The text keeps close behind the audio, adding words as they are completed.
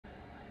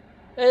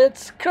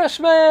It's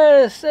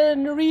Christmas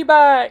in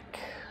Reback!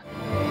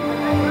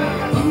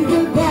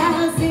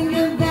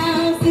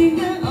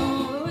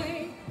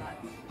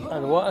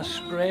 And what a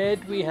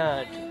spread we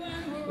had.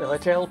 The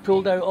hotel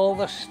pulled out all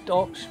the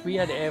stops. We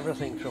had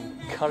everything from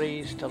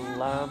curries to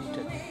lamb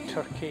to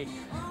turkey.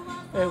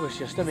 It was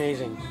just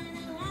amazing.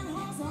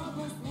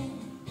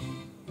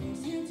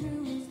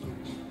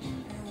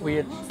 We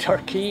had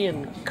turkey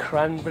and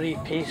cranberry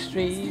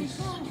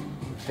pastries,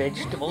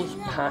 vegetables,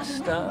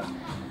 pasta,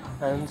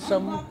 and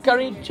some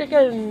curried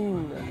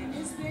chicken.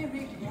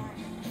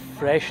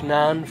 Fresh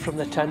naan from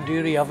the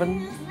tandoori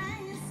oven.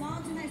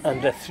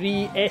 And the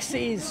 3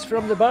 S's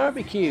from the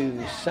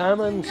barbecue: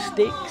 salmon,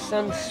 steaks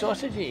and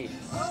sausages.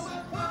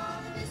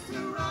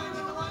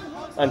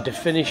 And to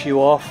finish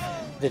you off,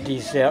 the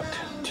dessert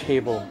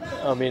table.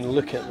 I mean,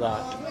 look at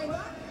that.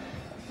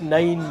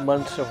 9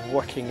 months of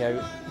working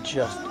out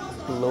just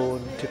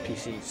blown to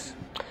pieces.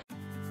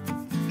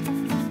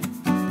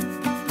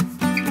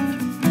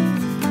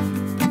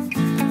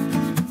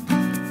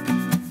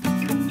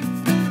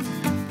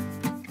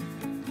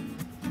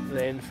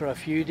 Then for a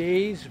few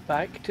days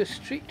back to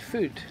street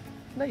food,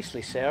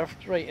 nicely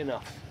served, right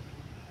enough.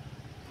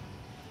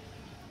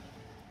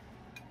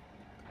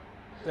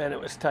 Then it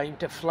was time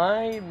to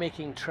fly,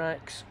 making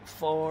tracks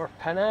for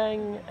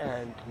Penang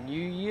and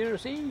New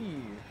Year's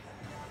Eve.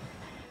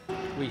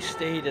 We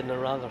stayed in a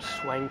rather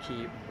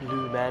swanky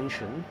blue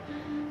mansion,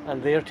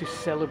 and there to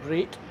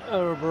celebrate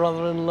our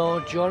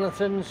brother-in-law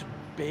Jonathan's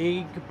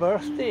big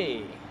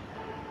birthday.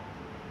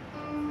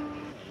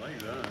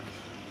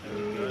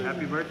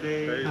 Happy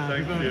birthday!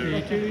 Happy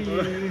birthday to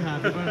you!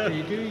 Happy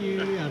birthday to you!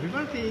 Happy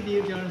birthday,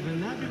 dear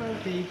Jonathan! Happy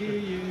birthday to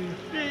you!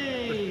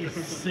 Hey,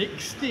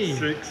 60!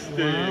 60!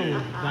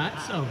 Wow,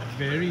 that's a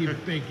very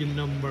big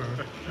number.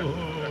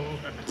 Oh.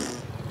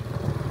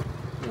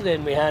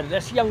 Then we had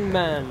this young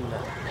man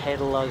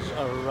pedal us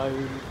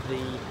around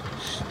the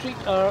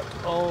street art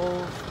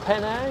of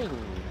Penang.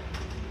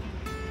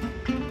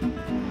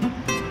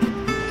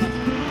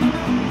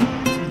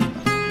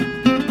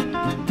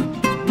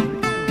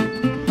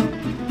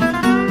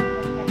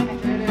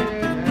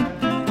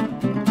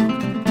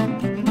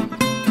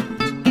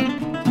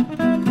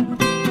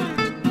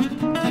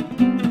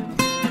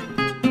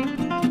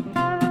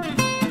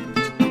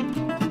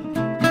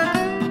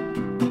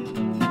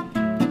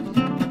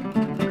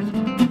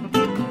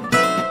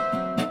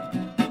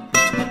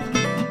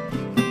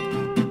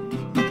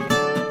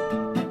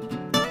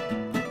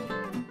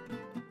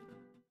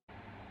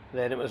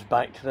 Then it was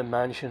back to the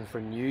mansion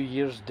for New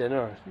Year's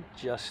dinner.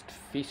 Just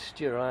feast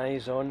your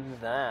eyes on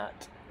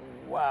that.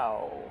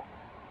 Wow!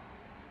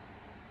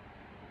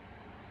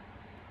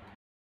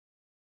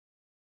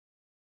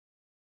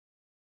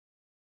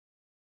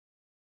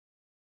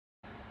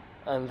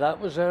 And that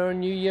was our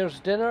New Year's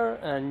dinner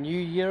and New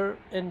Year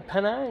in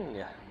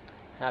Penang.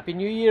 Happy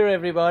New Year,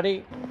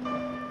 everybody!